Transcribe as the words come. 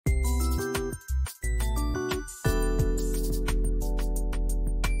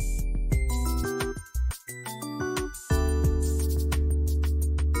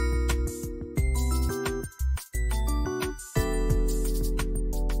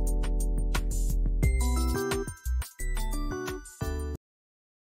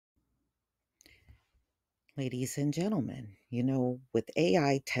Ladies and gentlemen, with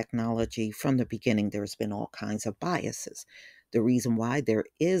AI technology from the beginning, there's been all kinds of biases. The reason why there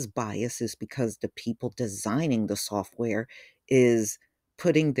is bias is because the people designing the software is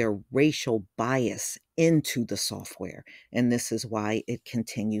putting their racial bias into the software. And this is why it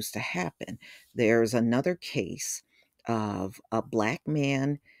continues to happen. There's another case of a black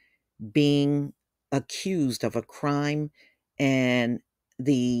man being accused of a crime, and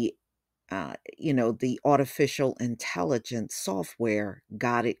the artificial intelligence software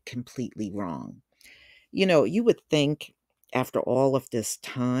got it completely wrong. You would think after all of this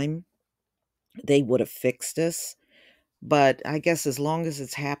time, they would have fixed this, but I guess as long as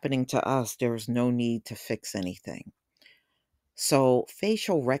it's happening to us, there's no need to fix anything. So,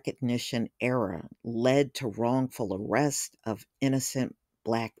 facial recognition error led to wrongful arrest of innocent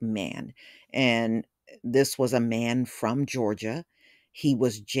black man. And this was a man from Georgia. He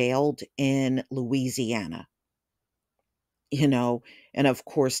was jailed in Louisiana, you know, and of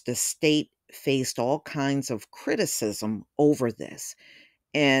course, the state faced all kinds of criticism over this.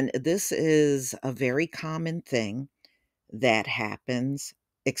 And this is a very common thing that happens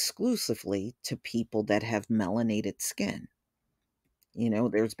exclusively to people that have melanated skin.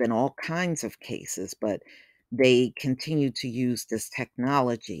 There's been all kinds of cases, but they continue to use this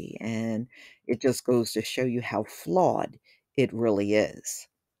technology, and it just goes to show you how flawed it really is.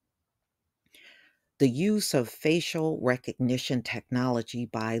 The use of facial recognition technology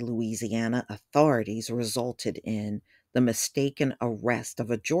by Louisiana authorities resulted in the mistaken arrest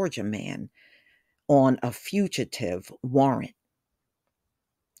of a Georgia man on a fugitive warrant.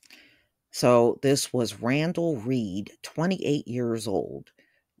 So this was Randall Reed, 28 years old,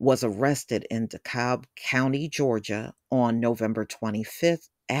 was arrested in DeKalb County, Georgia on November 25th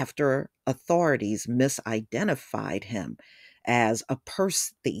after authorities misidentified him as a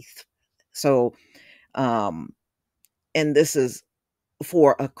purse thief. So, um, and this is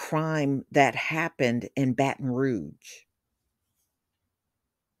for a crime that happened in Baton Rouge.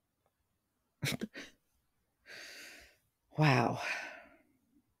 Wow.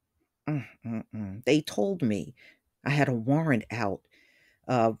 They told me I had a warrant out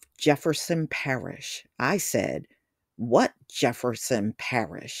of Jefferson Parish. I said, "What Jefferson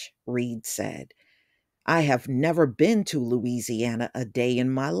Parish?" Reed said. "I have never been to Louisiana a day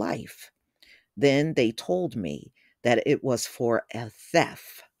in my life." Then they told me that it was for a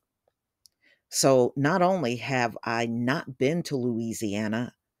theft. So not only have I not been to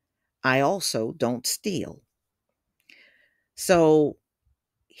Louisiana, I also don't steal. So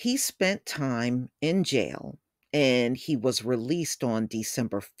he spent time in jail, and he was released on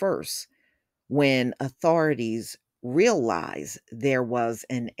December 1st when authorities realized there was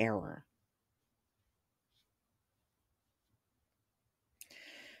an error.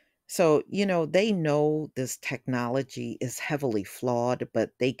 So, they know this technology is heavily flawed,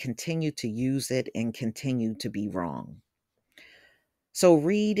 but they continue to use it and continue to be wrong. So,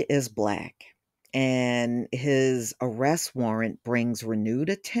 Reed is black, and his arrest warrant brings renewed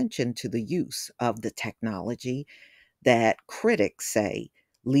attention to the use of the technology that critics say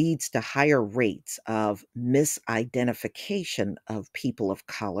leads to higher rates of misidentification of people of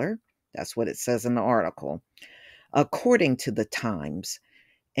color. That's what it says in the article, according to the Times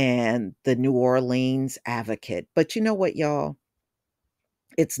and the New Orleans Advocate. But you know what, y'all?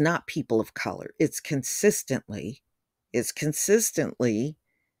 It's not people of color. It's consistently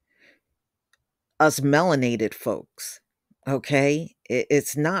us melanated folks. Okay?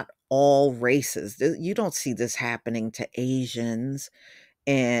 It's not all races. You don't see this happening to Asians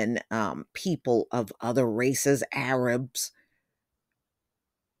and people of other races, Arabs.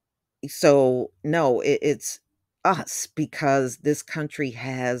 So, no, it's us because this country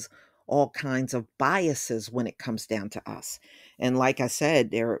has all kinds of biases when it comes down to us. And like I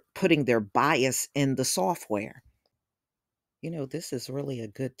said, they're putting their bias in the software. This is really a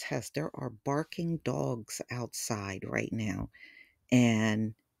good test. There are barking dogs outside right now,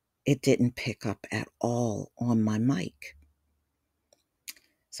 and it didn't pick up at all on my mic.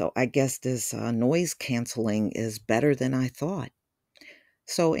 So I guess this noise canceling is better than I thought.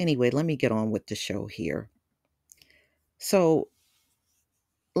 So, anyway, let me get on with the show here. So,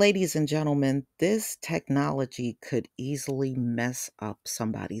 ladies and gentlemen, this technology could easily mess up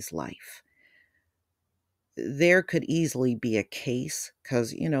somebody's life. There could easily be a case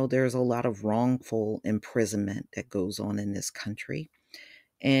because, there's a lot of wrongful imprisonment that goes on in this country.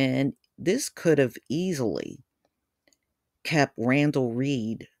 And this could have easily kept Randall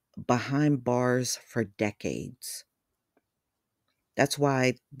Reed behind bars for decades. That's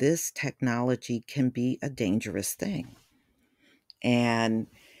why this technology can be a dangerous thing. And,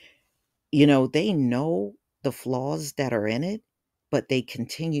 they know the flaws that are in it, but they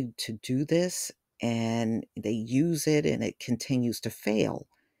continue to do this and they use it and it continues to fail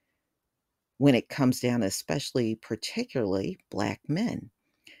when it comes down, especially particularly black men.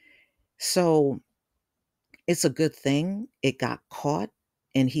 So it's a good thing it got caught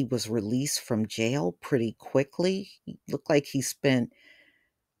and he was released from jail pretty quickly. He looked like he spent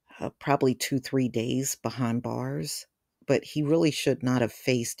probably 2, 3 days behind bars, but he really should not have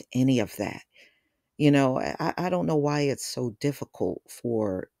faced any of that. I don't know why it's so difficult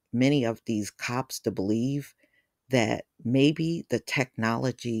for many of these cops to believe that maybe the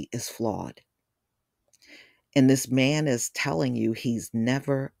technology is flawed. And this man is telling you he's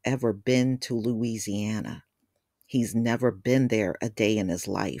never, ever been to Louisiana. He's never been there a day in his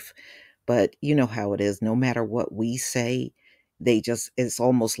life. But you know how it is. No matter what we say, it's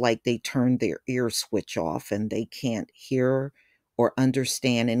almost like they turn their ear switch off and they can't hear or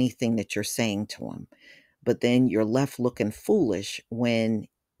understand anything that you're saying to them. But then you're left looking foolish when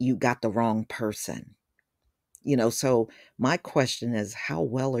you got the wrong person. So my question is, how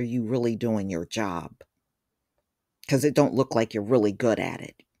well are you really doing your job? Because it don't look like you're really good at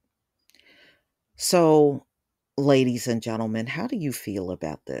it. So, ladies and gentlemen, how do you feel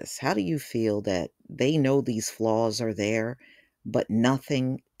about this? How do you feel that they know these flaws are there, but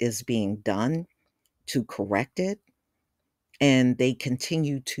nothing is being done to correct it? And they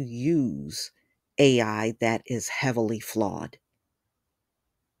continue to use AI that is heavily flawed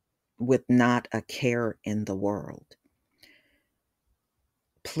with not a care in the world.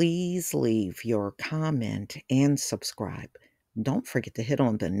 Please leave your comment and subscribe. Don't forget to hit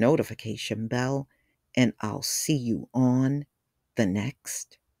on the notification bell, and I'll see you on the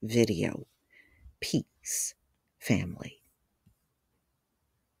next video. Peace, family.